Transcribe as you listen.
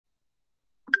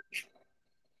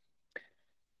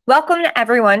Welcome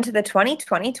everyone to the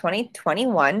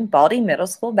 2020-2021 Baldy Middle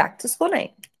School Back to School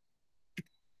Night.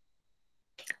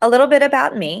 A little bit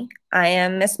about me. I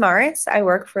am Miss Morris. I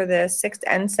work for the 6th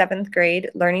and 7th grade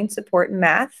learning support and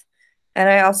math, and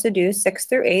I also do 6th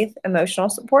through 8th emotional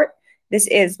support. This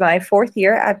is my 4th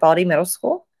year at Baldy Middle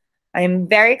School. I am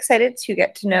very excited to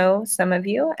get to know some of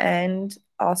you and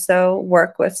also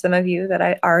work with some of you that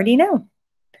I already know.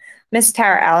 Miss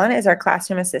Tara Allen is our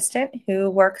classroom assistant who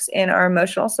works in our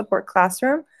emotional support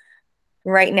classroom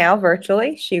right now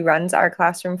virtually. She runs our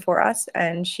classroom for us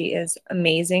and she is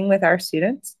amazing with our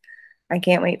students. I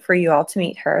can't wait for you all to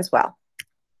meet her as well.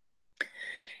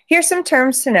 Here's some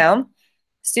terms to know.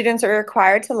 Students are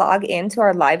required to log into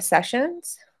our live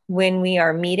sessions. When we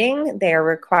are meeting, they are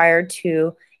required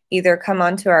to either come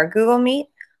onto our Google Meet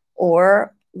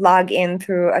or log in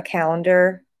through a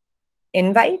calendar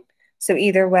invite. So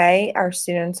either way, our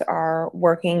students are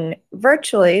working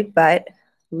virtually, but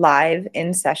live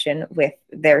in session with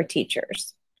their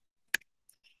teachers.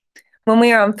 When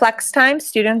we are on flex time,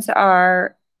 students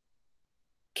are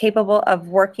capable of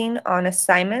working on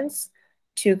assignments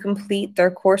to complete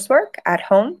their coursework at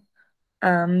home.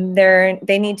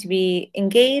 They need to be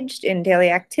engaged in daily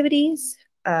activities,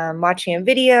 watching a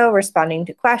video, responding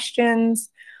to questions,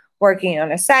 working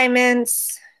on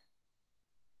assignments,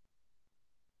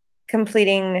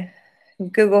 completing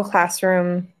Google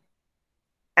Classroom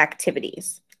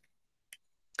activities.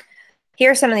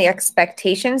 Here are some of the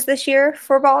expectations this year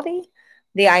for Baldy.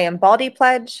 The I Am Baldy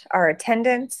Pledge, our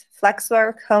attendance, flex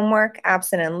work, homework,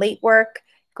 absent and late work,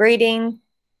 grading,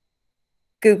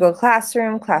 Google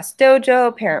Classroom, Class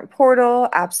Dojo, Parent Portal,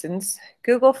 absence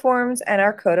Google Forms, and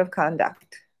our Code of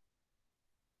Conduct.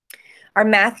 Our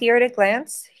math year at a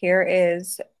glance, here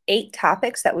is 8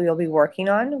 topics that we will be working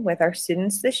on with our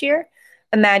students this year.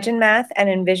 Imagine Math and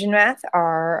Envision Math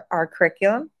are our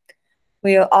curriculum.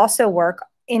 We will also work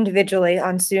individually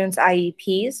on students'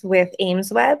 IEPs with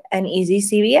AimsWeb and Easy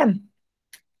CBM.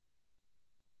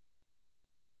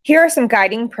 Here are some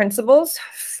guiding principles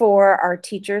for our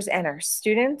teachers and our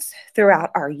students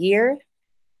throughout our year.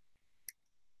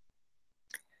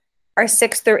 Our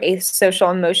 6th through 8th social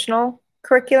emotional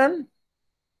curriculum.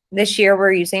 This year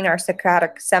we're using our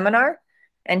Socratic seminar,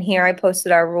 and here I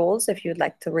posted our rules if you'd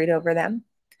like to read over them.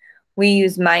 We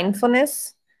use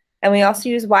mindfulness, and we also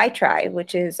use Y-Try,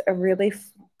 which is a really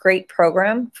great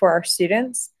program for our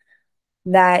students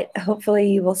that hopefully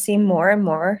you will see more and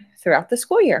more throughout the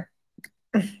school year.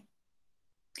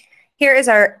 Here is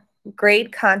our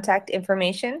grade contact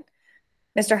information.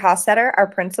 Mr. Hossetter, our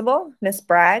principal, Miss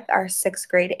Bragg, our 6th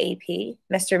grade AP,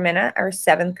 Mr. Minna, our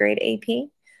 7th grade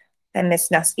AP, and Miss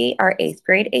Nusky, our 8th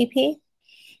grade AP.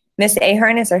 Miss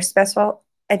Ahern is our special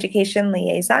education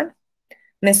liaison.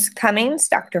 Miss Cummings,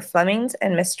 Dr. Flemings,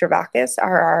 and Miss Stravakis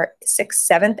are our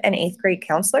 6th, 7th, and 8th grade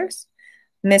counselors.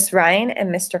 Miss Ryan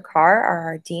and Mr. Carr are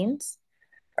our deans.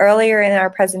 Earlier in our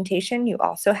presentation, you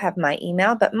also have my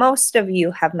email, but most of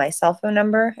you have my cell phone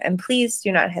number, and please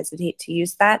do not hesitate to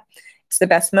use that. It's the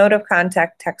best mode of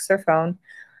contact, text or phone.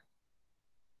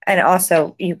 And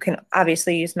also, you can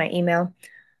obviously use my email.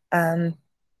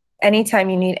 Anytime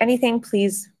you need anything,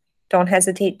 please don't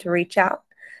hesitate to reach out.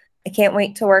 I can't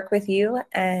wait to work with you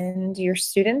and your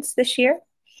students this year.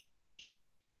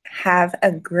 Have a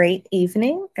great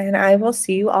evening, and I will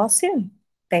see you all soon.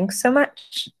 Thanks so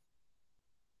much.